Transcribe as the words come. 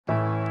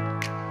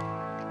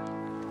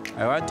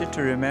I want you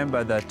to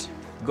remember that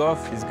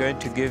golf is going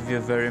to give you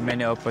very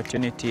many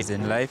opportunities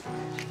in life.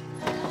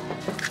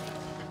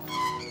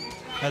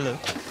 Hello.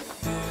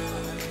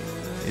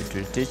 It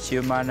will teach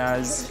you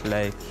manners,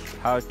 like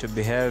how to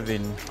behave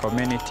in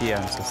community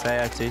and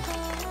society.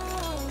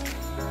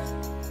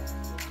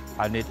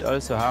 And it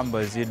also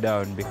humbles you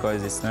down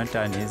because it's not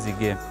an easy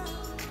game.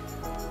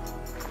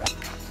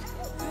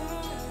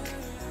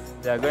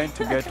 They are going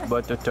to get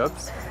bottle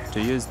tops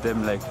to use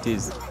them like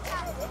tees.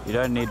 You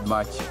don't need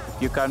much.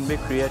 You can be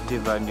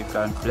creative and you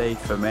can play it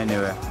from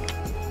anywhere.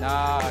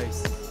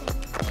 Nice.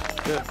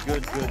 Good,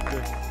 good, good,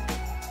 good.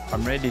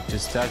 I'm ready to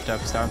start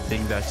up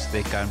something that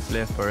they can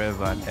play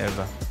forever and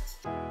ever.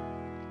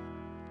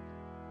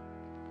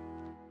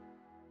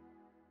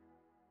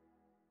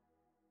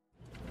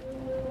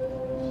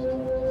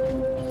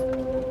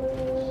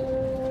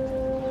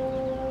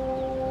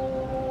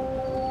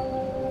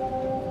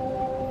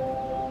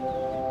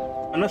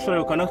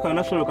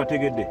 Kanasolo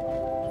kategedde.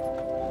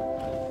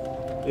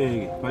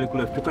 Bali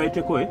kula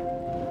tukaiteko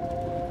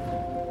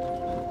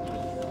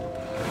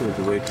We have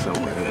to wait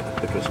somewhere at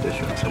the petrol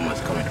station.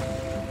 Someone's coming.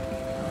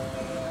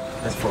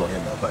 Let's follow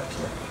him on the bike.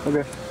 Yeah.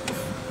 Okay.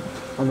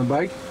 On the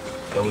bike?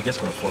 Yeah, we're just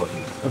gonna follow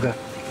him. Okay.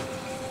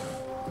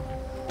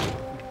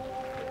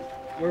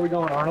 Where are we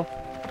going, Arnold?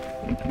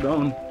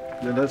 Down.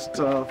 The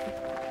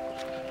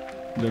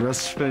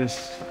last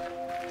space.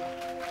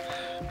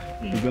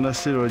 We're gonna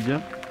see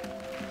Roger.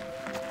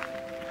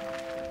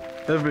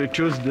 Every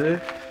Tuesday,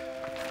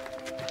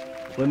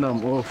 when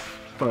I'm off,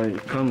 I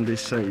come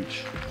this side.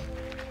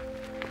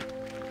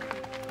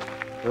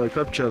 I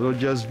capture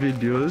Roger's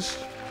videos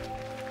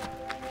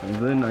and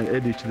then I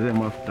edit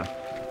them after.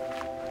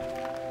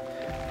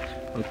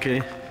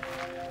 Okay,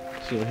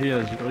 so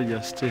here's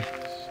Roger's stay.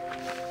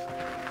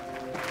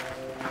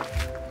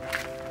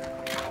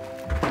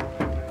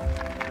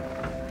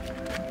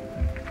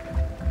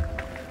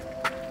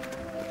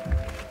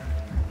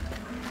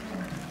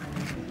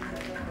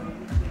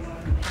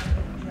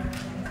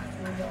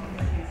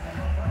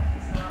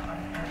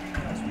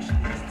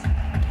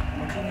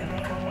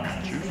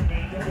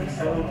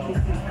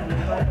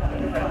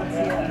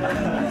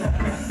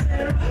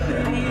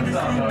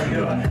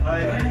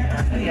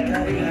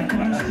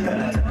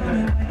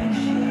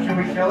 Can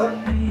we kill it?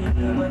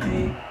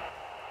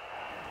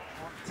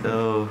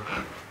 So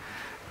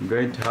I'm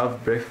going to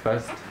have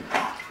breakfast,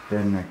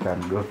 then I can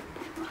go.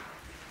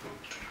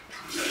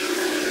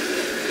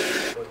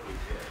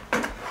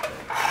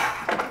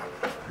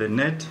 The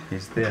net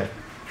is there.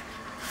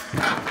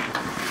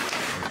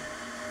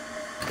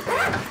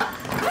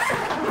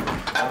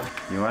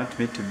 You want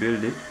me to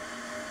build it?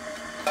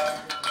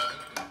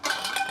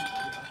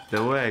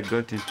 The way I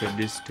got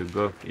introduced to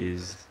golf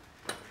is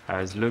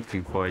I was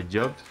looking for a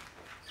job,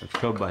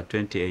 October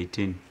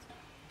 2018.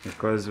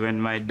 Because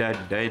when my dad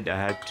died, I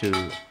had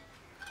to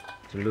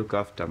look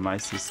after my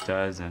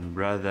sisters and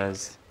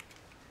brothers.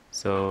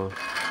 So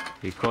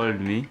he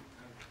called me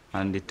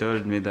and he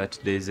told me that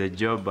there's a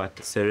job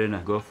at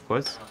Serena Golf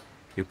Course.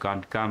 You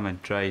can come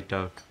and try it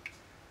out.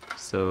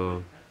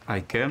 So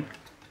I came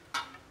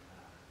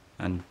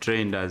and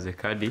trained as a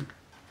caddy.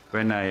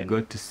 When I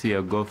got to see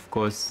a golf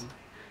course,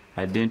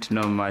 I didn't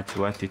know much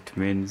what it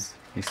means.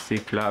 You see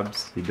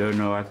clubs, you don't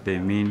know what they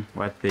mean,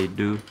 what they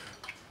do.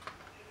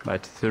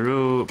 But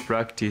through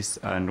practice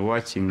and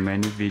watching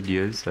many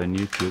videos on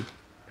YouTube,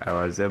 I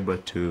was able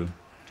to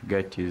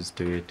get used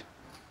to it.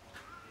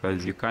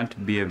 Because you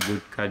can't be a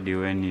good caddy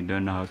when you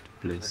don't know how to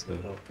play. So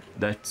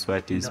that's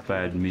what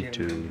inspired me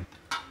to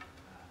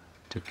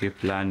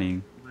keep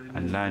learning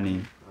and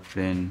learning.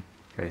 Then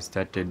I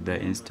started the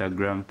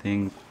Instagram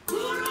thing.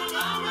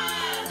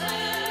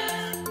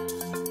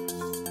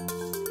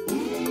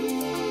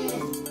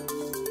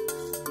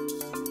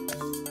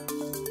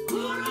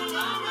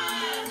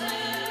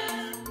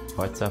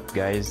 What's up,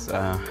 guys?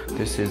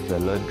 This is the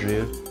load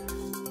drill.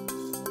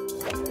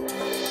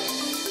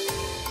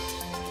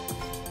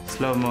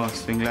 Slow-mo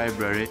swing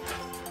library.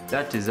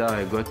 That is how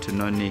I got to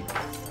know Nick,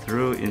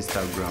 through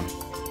Instagram.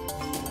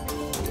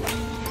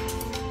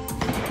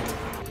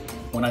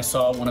 When I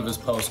saw one of his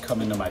posts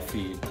come into my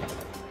feed,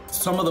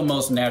 some of the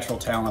most natural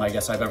talent I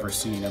guess I've ever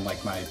seen in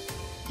like my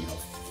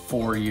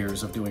 4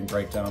 years of doing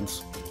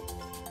breakdowns.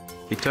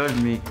 He told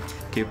me,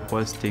 keep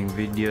posting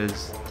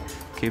videos,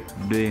 keep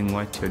doing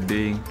what you're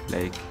doing,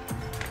 like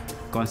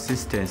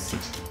consistency.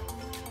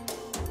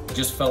 It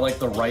just felt like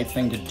the right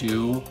thing to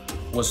do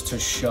was to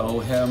show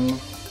him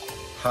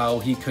how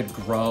he could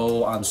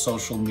grow on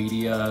social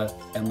media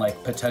and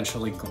like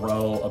potentially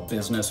grow a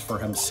business for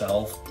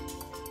himself.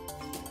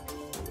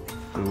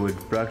 We would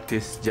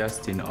practice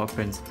just in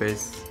open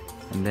space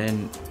and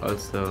then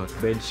also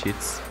bed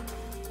sheets.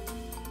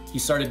 He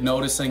started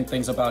noticing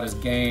things about his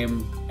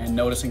game and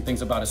noticing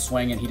things about his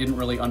swing, and he didn't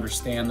really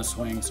understand the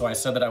swing, so I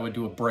said that I would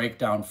do a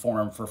breakdown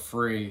for him for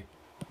free.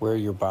 Where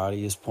your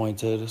body is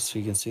pointed, so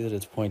you can see that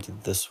it's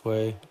pointed this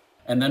way.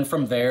 And then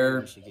from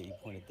there,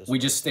 we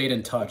just stayed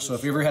in touch. So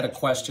if you ever had a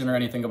question or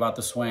anything about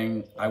the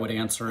swing, I would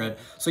answer it.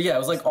 So yeah, it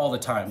was like all the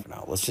time.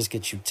 Now, let's just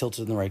get you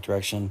tilted in the right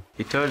direction.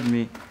 He told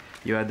me,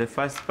 You are the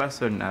first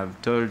person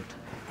I've told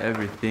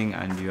everything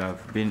and you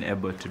have been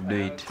able to do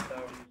it.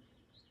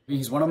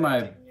 He's one of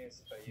my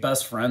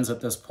best friends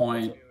at this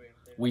point.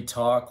 We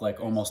talk like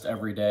almost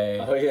every day.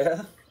 Oh,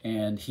 yeah?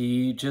 And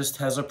he just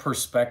has a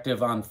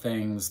perspective on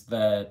things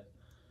that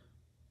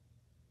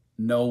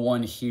no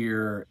one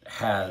here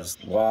has.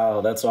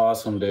 Wow, that's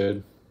awesome,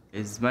 dude.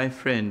 He's my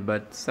friend,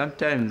 but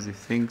sometimes he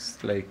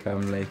thinks like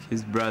I'm like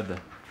his brother.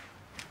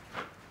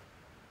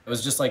 It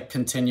was just like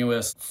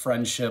continuous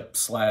friendship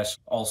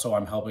 / also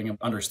I'm helping him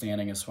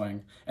understanding his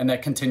swing. And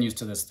that continues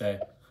to this day.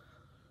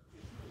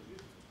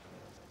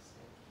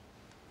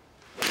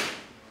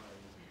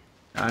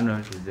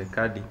 Arnold is the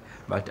caddy,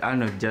 but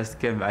Arnold just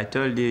came. I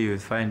told you you'll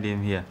find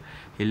him here.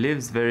 He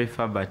lives very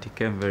far, but he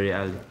came very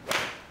early.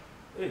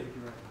 Hey,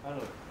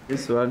 Arnold.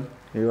 This one,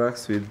 he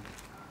works with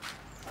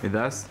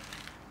us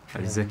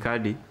as a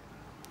caddy.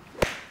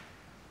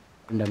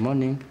 In the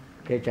morning,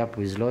 catch up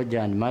with Roger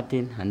and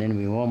Martin, and then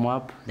we warm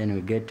up, then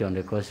we get on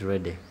the course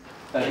ready.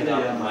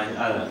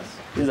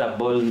 These are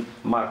ball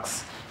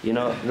marks. You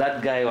know,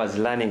 that guy was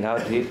learning how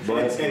to hit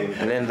balls,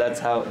 and then that's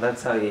how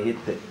he hit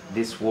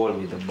this wall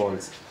with the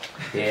balls.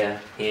 Here,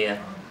 here,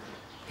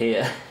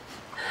 here.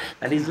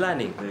 And he's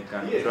learning. They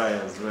can try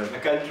as well. I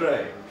can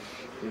try.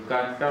 You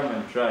can come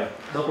and try.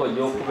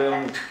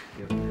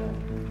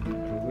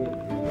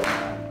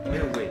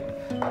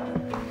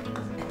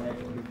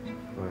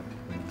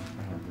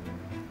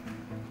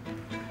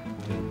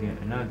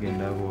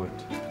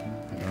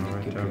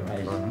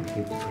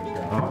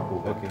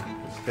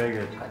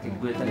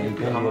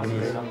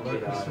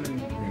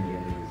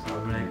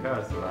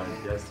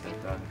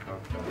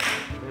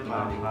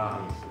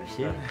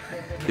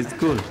 It's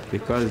cool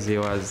because he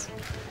was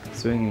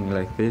swinging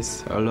like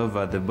this all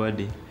over the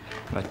body,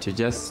 but you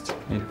just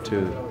need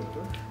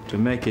to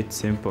make it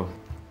simple.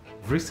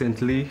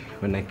 Recently,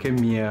 when I came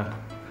here,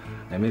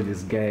 I met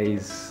these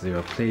guys, they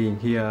were playing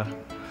here.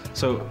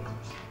 So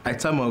I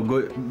somehow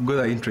got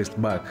that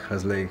interest back. I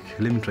was like,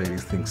 let me try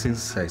this thing.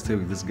 Since I stay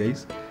with these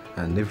guys,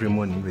 and every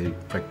morning they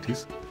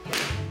practice.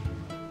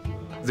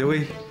 The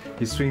way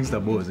he swings the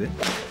balls,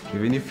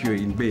 even if you're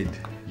in bed,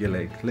 you're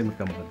like, let me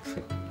come on.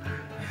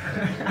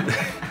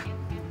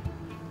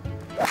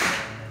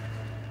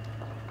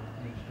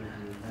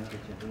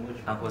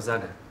 Uncle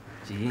Zaga,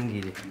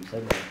 chiyingire.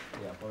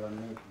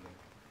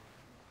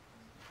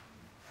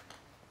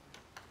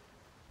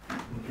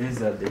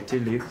 These are the tea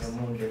leaves.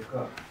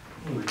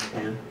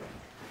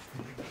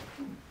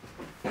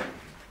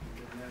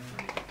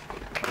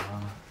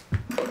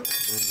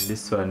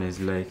 This one is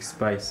like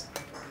spice.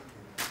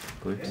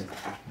 Put and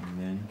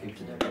then.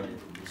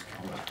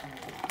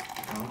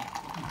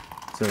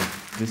 So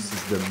this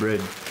is the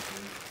bread.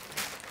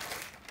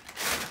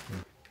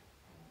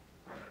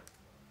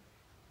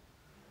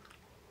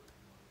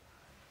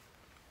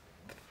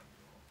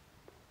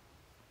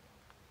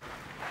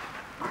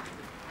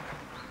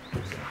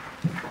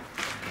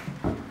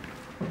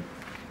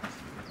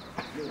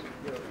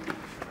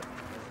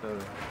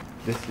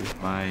 This is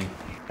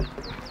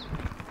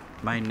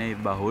my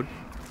neighborhood.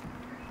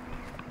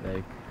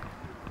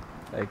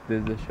 Like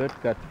there's a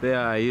shortcut there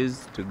I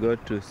used to go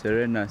to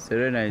Serena.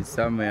 Serena is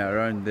somewhere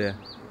around there.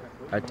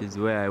 That is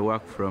where I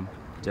work from,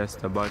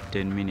 just about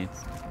 10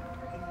 minutes.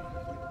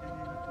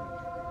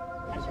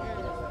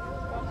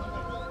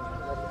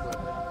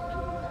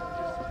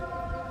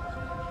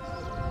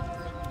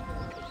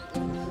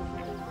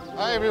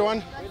 Hi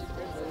everyone,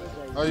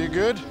 are you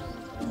good?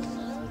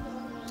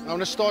 I want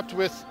to start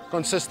with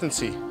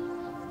consistency.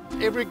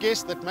 Every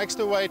guest that makes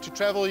the way to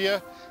travel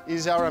here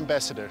is our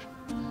ambassador.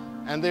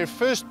 And their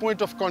first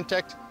point of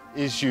contact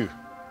is you.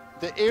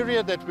 The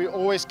area that we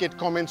always get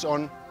comments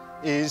on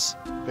is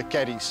the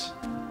caddies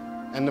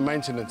and the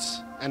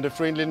maintenance and the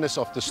friendliness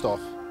of the staff.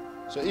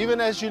 So even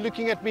as you're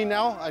looking at me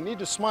now, I need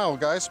to smile,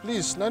 guys.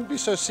 Please, don't be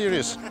so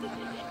serious.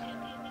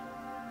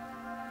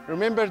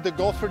 Remember the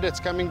golfer that's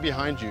coming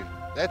behind you.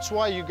 That's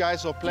why you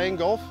guys are playing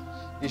golf,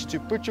 is to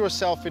put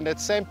yourself in that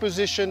same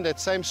position, that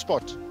same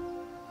spot,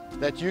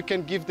 that you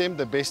can give them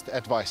the best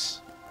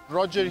advice.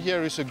 Roger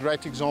here is a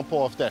great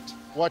example of that.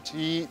 What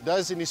he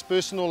does in his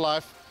personal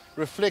life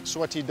reflects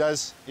what he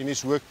does in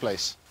his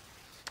workplace.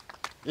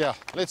 Yeah,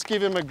 let's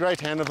give him a great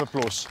hand of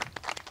applause.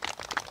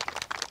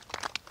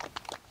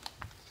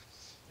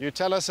 You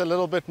tell us a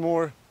little bit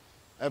more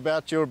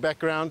about your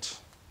background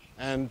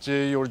and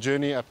your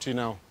journey up to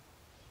now.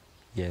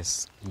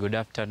 Yes, good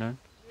afternoon.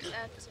 Good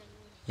afternoon.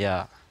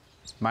 Yeah,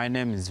 my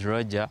name is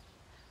Roger,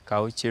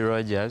 Kauchi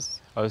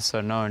Rogers,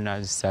 also known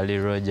as Sally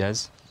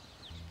Rogers.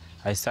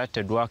 I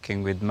started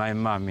working with my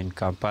mom in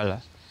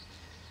Kampala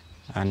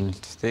and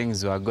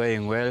things were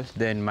going well.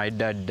 Then my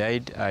dad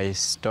died. I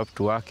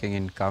stopped working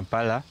in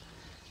Kampala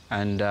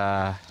and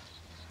yeah,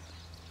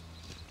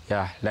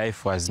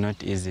 life was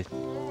not easy.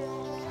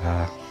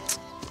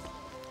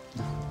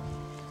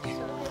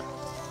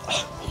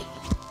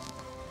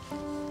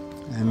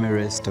 Let me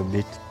rest a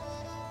bit.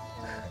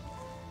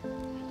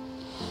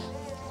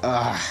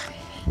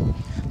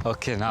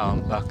 Okay, now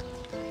I'm back.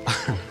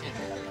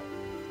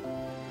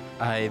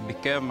 I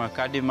became a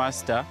caddy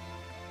master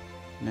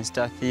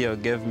Mr. Theo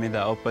gave me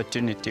the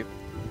opportunity.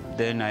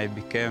 Then I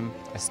became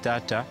a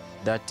starter.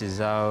 That is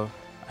how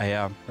I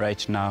am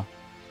right now.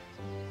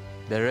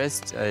 The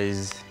rest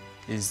is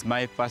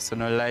my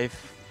personal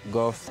life,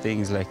 golf,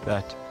 things like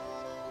that.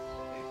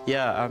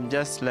 Yeah, I'm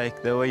just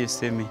like the way you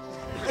see me.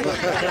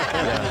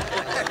 Yeah.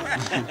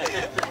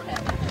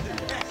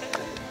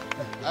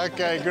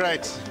 Okay,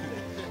 great.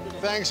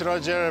 Thanks,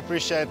 Roger. I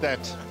appreciate that.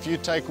 If you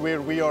take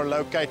where we are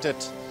located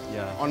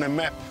on a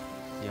map,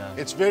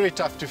 it's very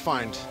tough to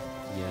find.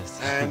 Yes.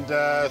 And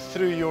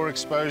through your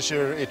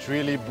exposure, it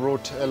really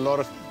brought a lot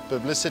of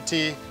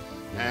publicity.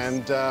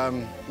 And,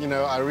 you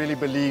know, I really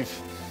believe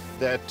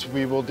that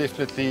we will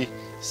definitely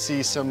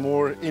see some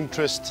more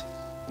interest,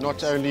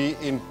 not only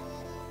in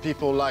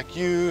people like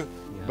you,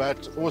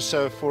 but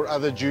also for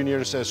other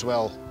juniors as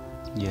well.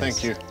 Yes.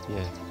 Thank you.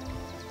 Yeah.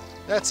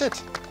 That's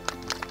it.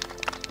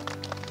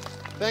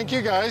 Thank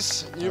you,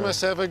 guys. You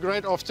must have a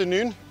great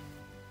afternoon.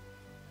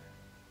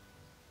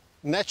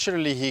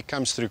 Naturally, he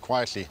comes through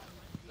quietly.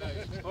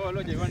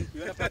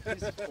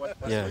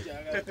 Yeah.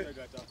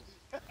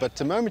 But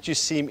the moment you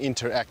see him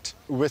interact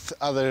with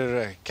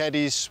other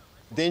caddies,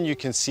 then you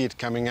can see it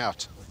coming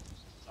out.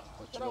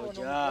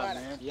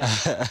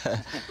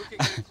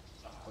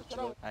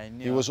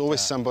 He was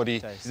always somebody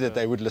that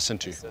they would listen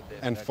to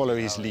and follow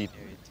his lead.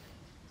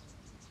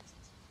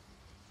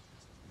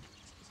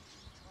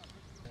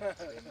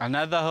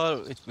 Another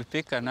hole, we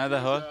pick another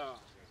hole.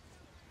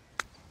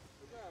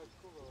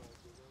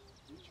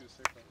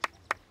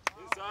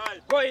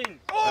 Go in!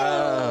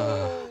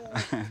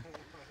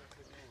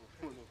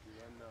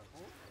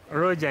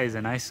 Roger is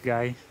a nice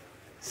guy,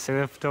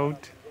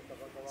 self-taught,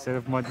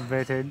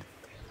 self-motivated,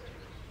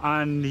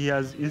 and he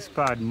has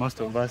inspired most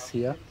of us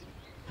here.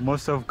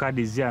 Most of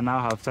caddies here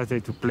now have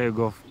started to play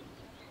golf.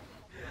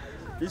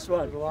 This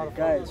one,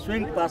 guy,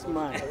 swing past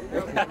mine.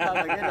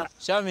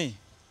 Shami,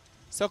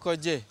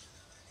 Sokoje.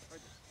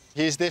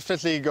 He's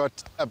definitely got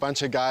a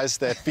bunch of guys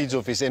that feeds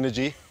off his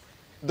energy.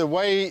 The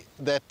way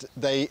that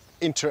they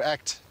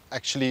interact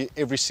actually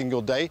every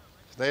single day,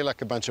 they're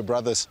like a bunch of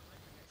brothers.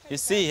 You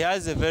see, he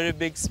has a very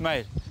big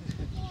smile.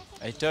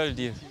 I told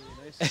you.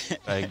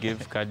 I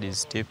give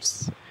caddies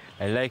tips.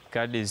 I like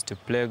caddies to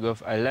play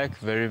golf. I like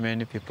very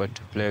many people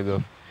to play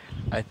golf.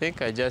 I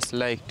think I just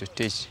like to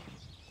teach.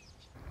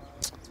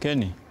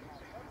 Kenny,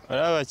 the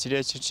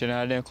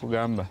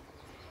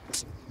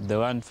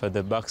one for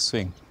the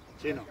backswing.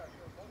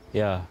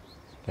 Yeah,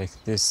 like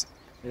this.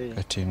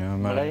 Kati no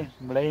mara.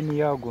 Mlaini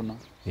yaguno.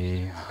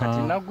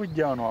 Kati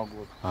naguja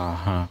onwagu.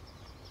 Aha.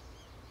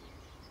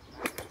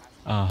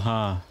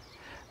 Aha.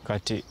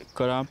 Kati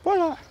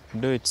korampola.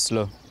 Do it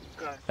slow.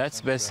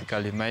 That's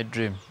basically my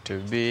dream, to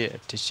be a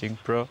teaching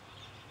pro.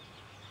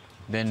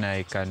 Then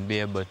I can be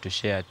able to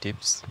share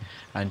tips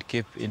and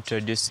keep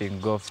introducing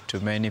golf to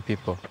many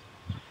people.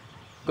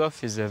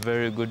 Golf is a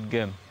very good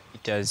game.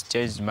 It has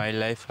changed my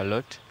life a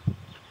lot,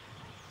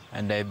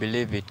 and I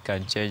believe it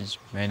can change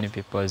many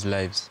people's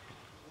lives.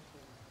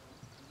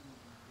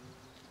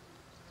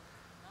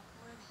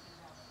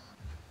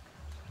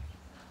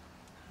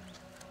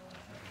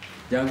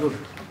 Jangu,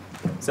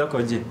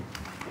 Sokoji.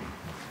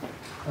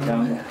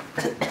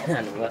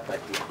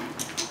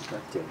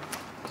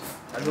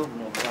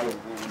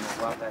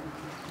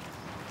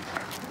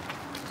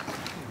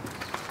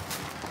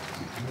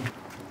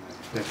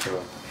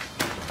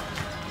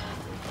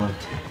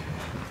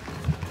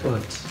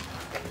 What?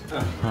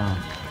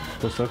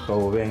 Kusoka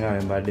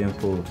ubenga mbade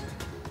mpu.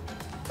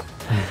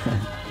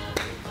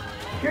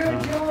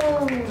 Good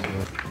job!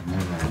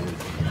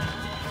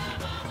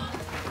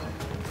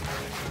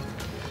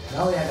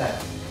 Now we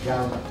have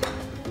Jama.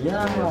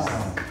 Yama.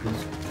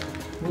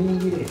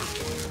 Mingi.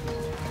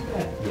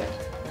 Yeah.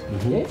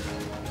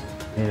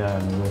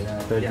 Yeah,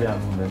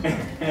 Tojam.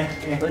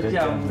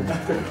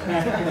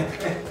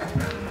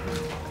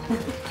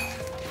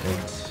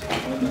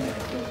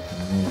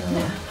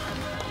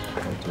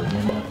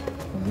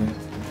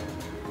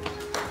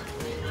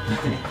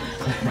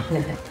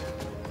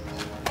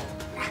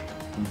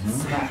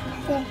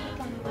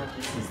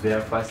 It's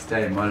their first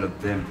time, all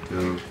of them,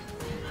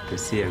 to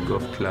see a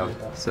golf club.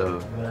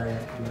 So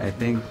I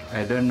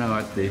don't know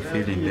what they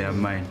feel in their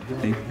mind. I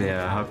think they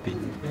are happy.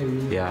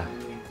 Yeah.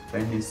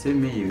 When you see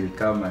me, you will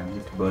come and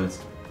hit balls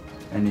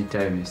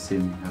anytime you see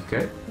me,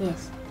 okay?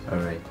 Yes. All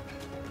right.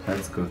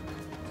 Let's go.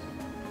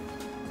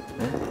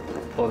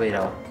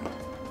 Overa.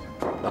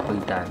 Bako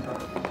itani.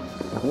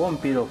 Huo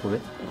mpira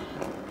kule.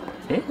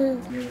 Eh?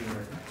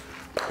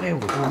 Ewe.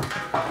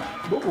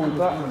 Buka.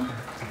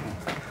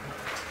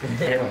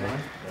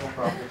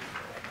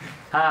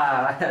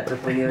 Ah,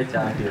 tupunyo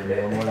champion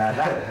leo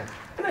mulala.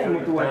 Na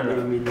mtu wa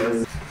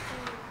millions.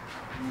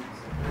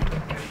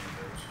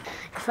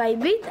 If I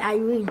beat, I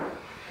win.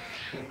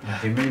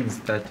 It means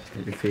that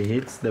if he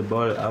hits the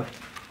ball up,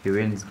 he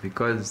wins,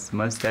 because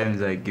most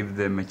times I give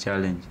them a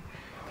challenge.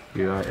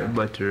 You are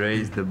able to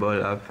raise the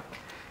ball up,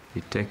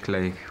 you take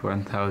like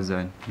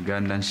 1,000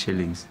 Ugandan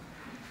shillings.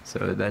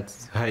 So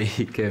that's why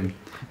he came.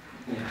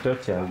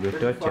 Torture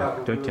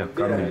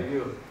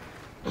coming.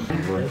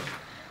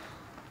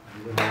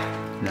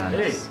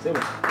 Nice.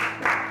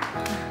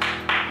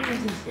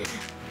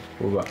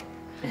 Over.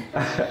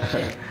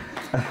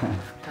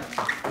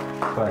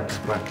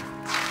 What?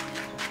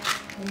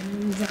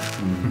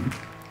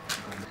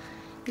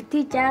 You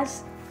teach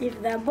us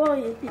if the ball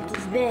it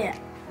is there,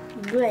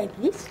 you do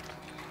like this.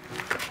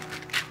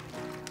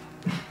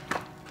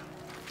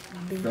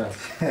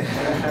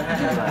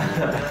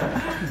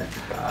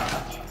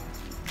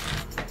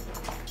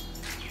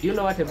 You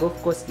know what a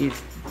golf course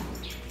is?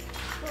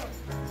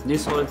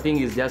 This whole thing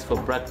is just for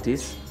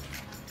practice,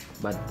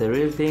 but the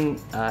real thing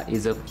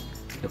is a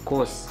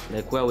course,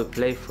 like where we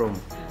play from.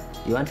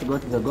 You want to go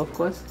to the golf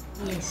course?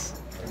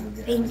 Yes.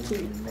 Thank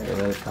you. You're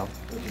welcome.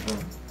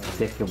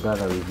 Take your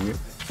brother with you.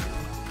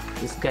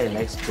 This guy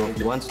likes golf.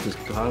 He wants to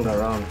hang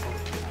around.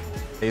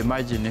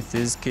 Imagine if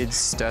these kids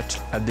start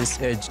at this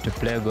age to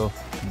play golf,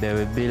 they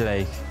will be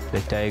like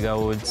the Tiger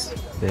Woods,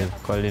 the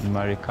Colin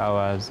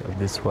Morikawas of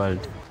this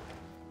world.